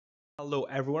Hello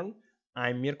everyone,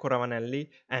 I'm Mirko Ravanelli,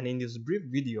 and in this brief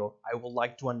video I would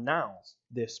like to announce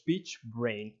the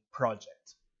SpeechBrain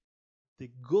project.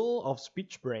 The goal of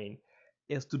SpeechBrain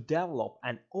is to develop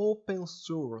an open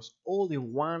source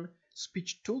all-in-one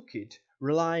speech toolkit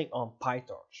relying on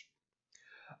PyTorch.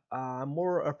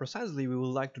 More precisely, we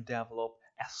would like to develop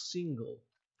a single,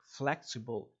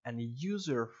 flexible, and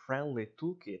user-friendly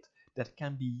toolkit that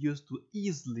can be used to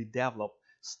easily develop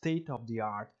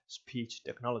state-of-the-art speech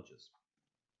technologies.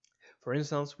 For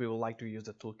instance, we would like to use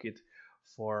the toolkit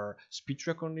for speech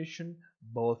recognition,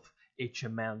 both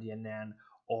HMM-DNN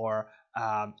or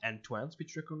end-to-end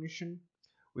speech recognition.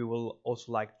 We will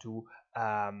also like to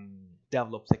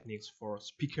develop techniques for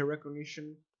speaker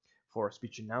recognition, for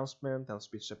speech announcement and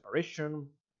speech separation,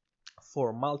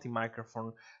 for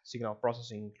multi-microphone signal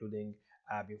processing, including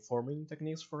beamforming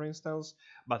techniques, for instance,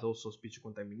 but also speech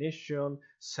contamination,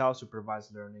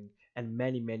 self-supervised learning, and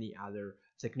many other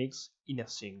techniques in a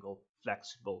single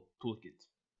flexible toolkit.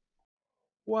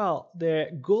 Well, the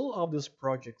goal of this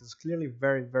project is clearly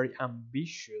very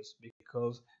ambitious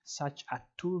because such a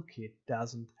toolkit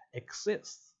doesn't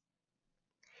exist.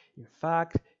 In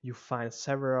fact, you find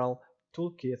several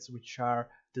toolkits which are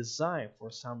designed for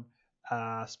some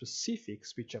specific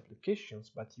speech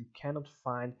applications, but you cannot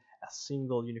find a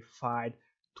single unified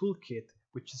toolkit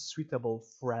which is suitable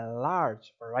for a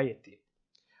large variety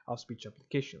of speech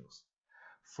applications.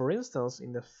 For instance,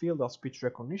 in the field of speech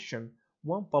recognition,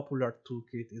 one popular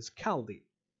toolkit is Caldi.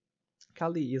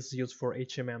 Caldi is used for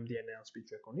HMM-DNN speech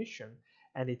recognition,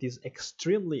 and it is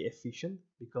extremely efficient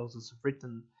because it's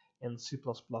written in C++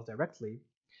 directly,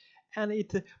 and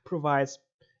it provides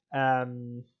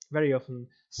very often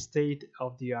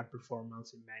state-of-the-art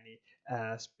performance in many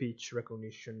speech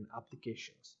recognition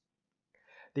applications.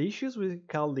 The issues with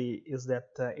Caldi is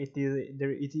that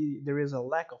there is a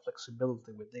lack of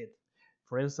flexibility with it.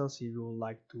 For instance, if you would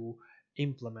like to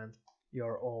implement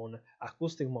your own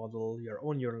acoustic model, your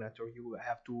own neural network, you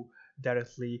have to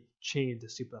directly change the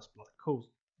C++ code,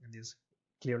 and this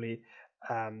clearly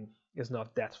is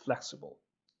not that flexible.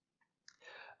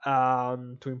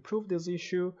 To improve this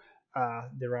issue,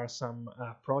 there are some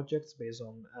projects based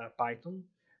on Python.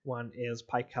 One is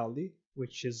PyCaldi,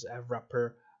 which is a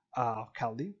wrapper of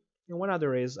Caldi, and one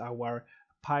other is our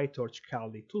PyTorch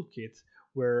Caldi toolkit,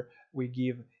 where we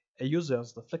give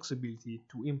users the flexibility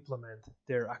to implement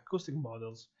their acoustic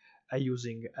models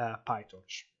using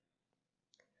PyTorch.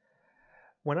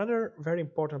 One other very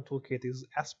important toolkit is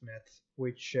AspNet,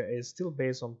 which is still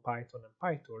based on Python and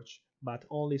PyTorch, but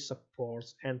only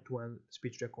supports end-to-end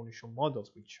speech recognition models,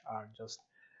 which are just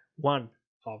one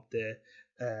of the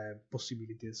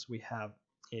possibilities we have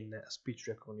in speech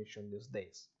recognition these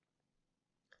days.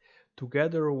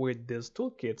 Together with these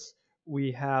toolkits,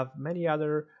 we have many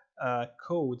other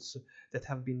codes that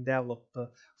have been developed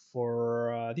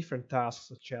for different tasks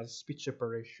such as speech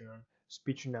separation,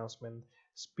 speech announcement,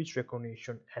 speech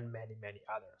recognition, and many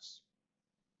others.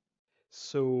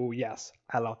 So yes,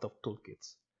 a lot of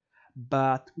toolkits.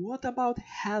 But what about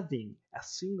having a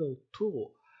single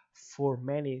tool for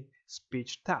many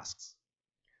speech tasks?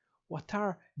 What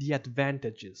are the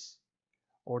advantages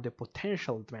or the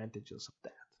potential advantages of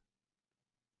that?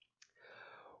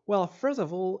 Well, first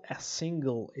of all, a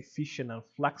single, efficient, and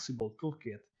flexible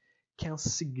toolkit can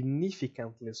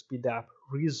significantly speed up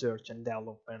research and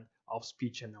development of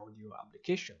speech and audio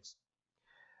applications.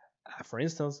 For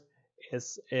instance,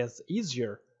 it's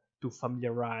easier to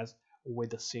familiarize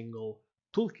with a single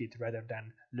toolkit rather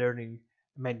than learning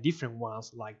many different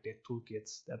ones like the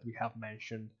toolkits that we have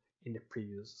mentioned in the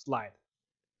previous slide.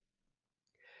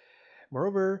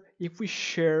 Moreover, if we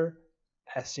share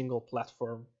a single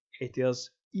platform, it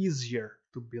is easier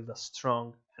to build a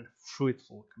strong and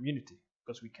fruitful community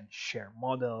because we can share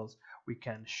models, we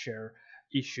can share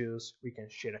issues, we can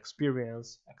share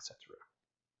experience, etc.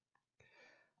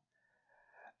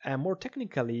 And more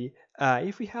technically,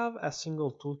 if we have a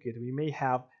single toolkit, we may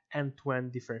have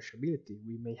end-to-end differentiability.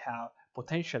 We may have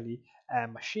potentially a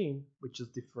machine which is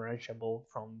differentiable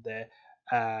from the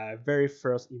very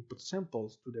first input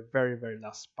samples to the very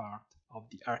last part of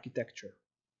the architecture.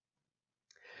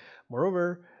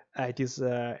 Moreover, it is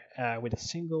with a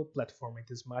single platform,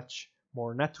 it is much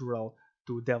more natural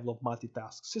to develop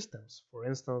multitask systems. For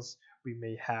instance, we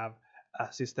may have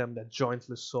a system that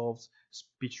jointly solves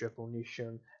speech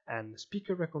recognition and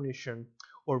speaker recognition,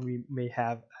 or we may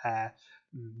have a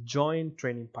joint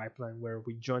training pipeline where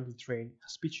we jointly train a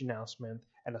speech announcement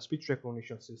and a speech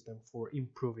recognition system for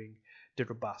improving the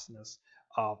robustness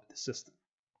of the system.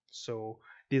 So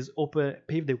this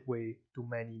paved the way to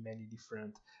many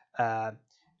different and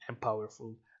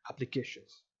powerful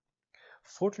applications.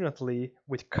 Fortunately,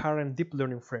 with current deep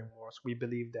learning frameworks, we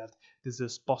believe that this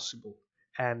is possible,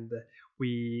 and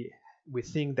we we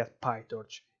think that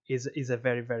PyTorch is a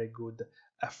very good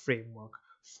framework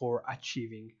for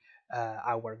achieving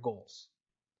our goals.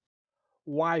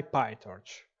 Why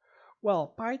PyTorch?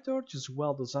 Well, PyTorch is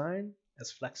well designed,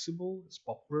 is flexible, is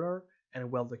popular, and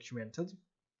well documented.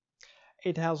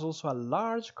 It has also a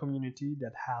large community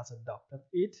that has adopted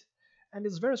it and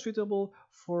is very suitable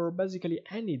for basically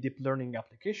any deep learning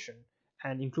application,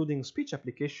 and including speech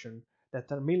application that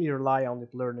mainly rely on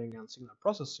deep learning and signal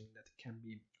processing that can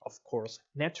be, of course,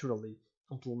 naturally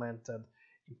implemented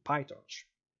in PyTorch.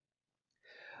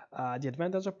 The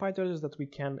advantage of PyTorch is that we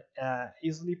can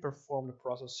easily perform the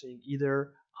processing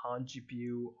either on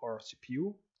GPU or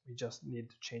CPU. We just need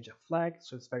to change a flag,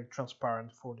 so it's very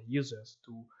transparent for the users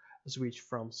to switch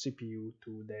from CPU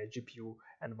to the GPU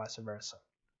and vice versa.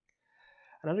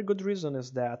 Another good reason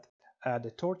is that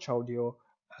the Torch Audio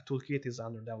toolkit is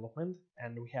under development,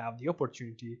 and we have the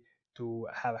opportunity to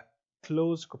have a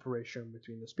close cooperation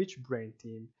between the SpeechBrain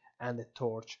team and the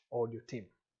Torch Audio team.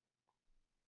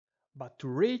 But to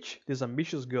reach this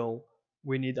ambitious goal,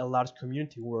 we need a large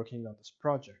community working on this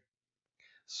project.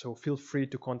 So feel free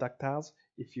to contact us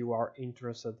if you are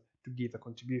interested to give a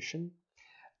contribution.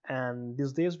 And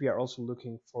these days we are also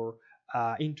looking for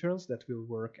interns that will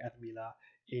work at Mila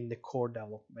in the core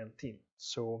development team.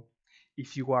 So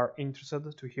if you are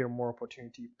interested to hear more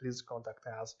opportunity, please contact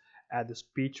us at the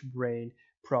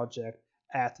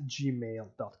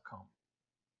speechbrainproject@gmail.com.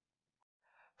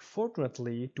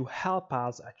 Fortunately, to help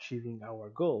us achieving our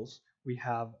goals, we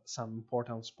have some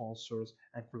important sponsors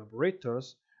and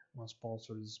collaborators. One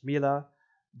sponsor is Mila,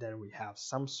 then we have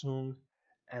Samsung,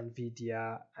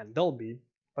 Nvidia, and Dolby,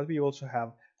 but we also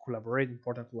have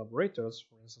important collaborators.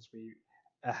 For instance, we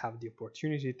have the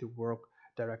opportunity to work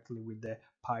directly with the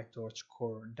PyTorch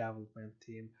core development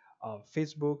team of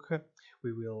Facebook.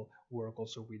 We will work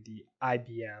also with the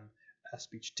IBM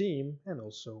speech team and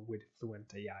also with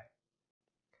Fluent AI.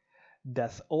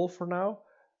 That's all for now.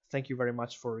 Thank you very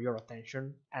much for your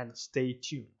attention and stay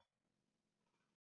tuned.